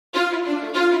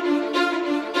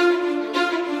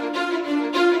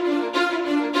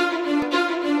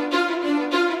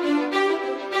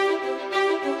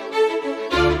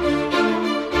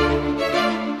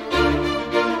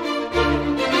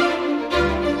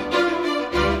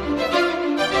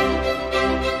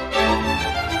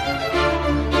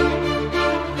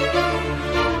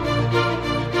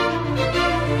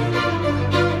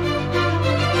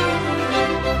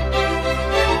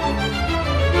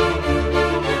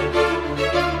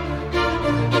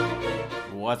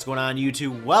What's going on,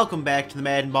 YouTube? Welcome back to the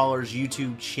MaddenBallerz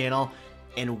YouTube channel,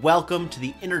 and welcome to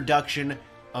the introduction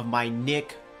of my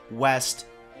Nick West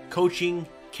Coaching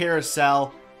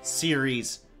Carousel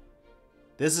series.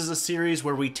 This is a series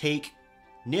where we take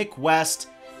Nick West,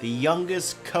 the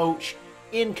youngest coach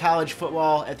in college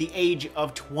football at the age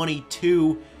of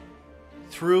 22,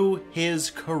 through his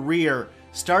career,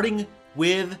 starting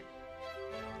with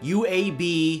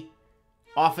UAB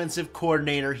offensive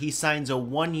coordinator. He signs a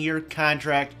one-year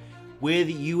contract with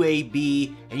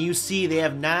UAB, and you see they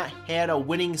have not had a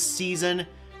winning season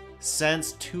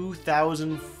since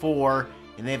 2004,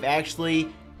 and they've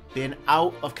actually been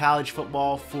out of college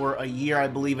football for a year, I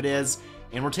believe it is.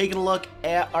 And we're taking a look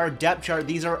at our depth chart.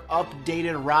 These are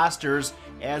updated rosters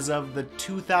as of the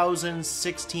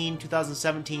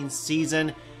 2016-2017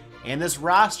 season, and this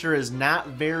roster is not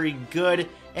very good.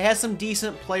 It has some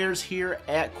decent players here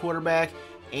at quarterback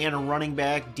and running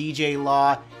back. DJ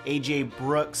Law, AJ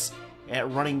Brooks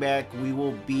at running back. We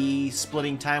will be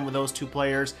splitting time with those two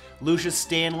players. Lucius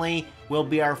Stanley will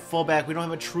be our fullback. We don't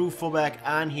have a true fullback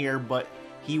on here, but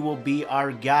he will be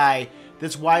our guy.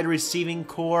 This wide receiving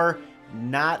core,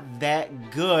 not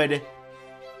that good.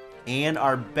 And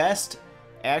our best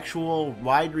actual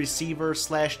wide receiver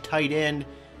slash tight end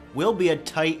will be a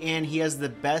tight end. He has the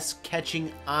best catching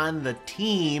on the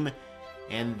team,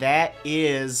 and that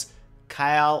is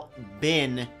Kyle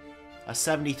Bin, a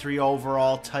 73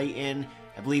 overall tight end.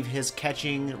 I believe his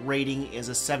catching rating is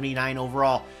a 79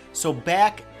 overall. So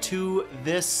back to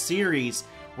this series.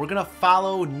 We're going to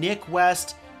follow Nick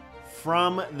West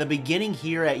from the beginning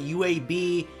here at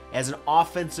UAB as an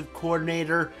offensive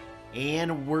coordinator,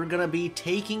 and we're going to be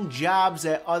taking jobs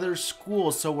at other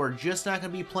schools. So we're just not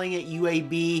going to be playing at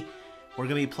UAB. We're going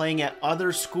to be playing at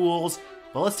other schools.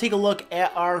 But let's take a look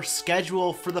at our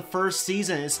schedule for the first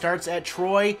season. It starts at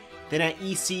Troy, then at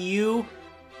ECU,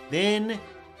 then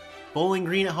Bowling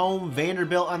Green at home,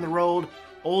 Vanderbilt on the road,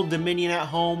 Old Dominion at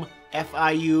home,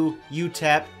 FIU,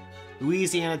 UTEP,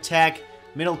 Louisiana Tech,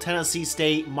 Middle Tennessee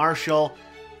State, Marshall,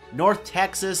 North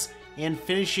Texas, and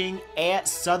finishing at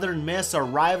Southern Miss, a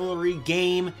rivalry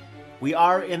game. We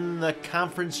are in the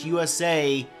Conference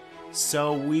USA,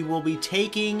 so we will be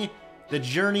taking the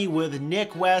journey with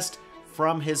Nick West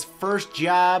from his first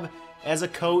job as a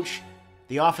coach,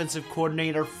 the offensive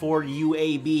coordinator for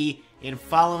UAB, and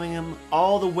following him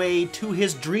all the way to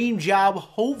his dream job,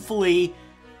 hopefully.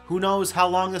 Who knows how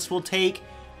long this will take.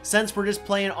 Since we're just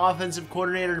playing offensive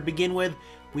coordinator to begin with,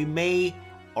 we may,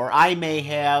 or I may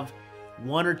have,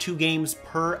 1 or 2 games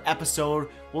per episode.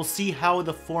 We'll see how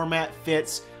the format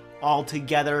fits all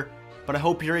together, but I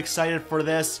hope you're excited for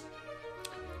this.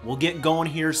 We'll get going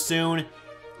here soon.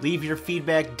 Leave your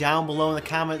feedback down below in the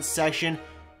comments section.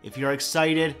 If you're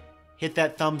excited, hit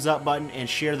that thumbs up button and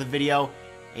share the video,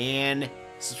 and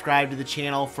subscribe to the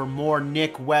channel for more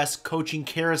Nick West Coaching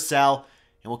Carousel,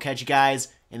 and we'll catch you guys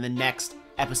in the next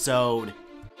episode.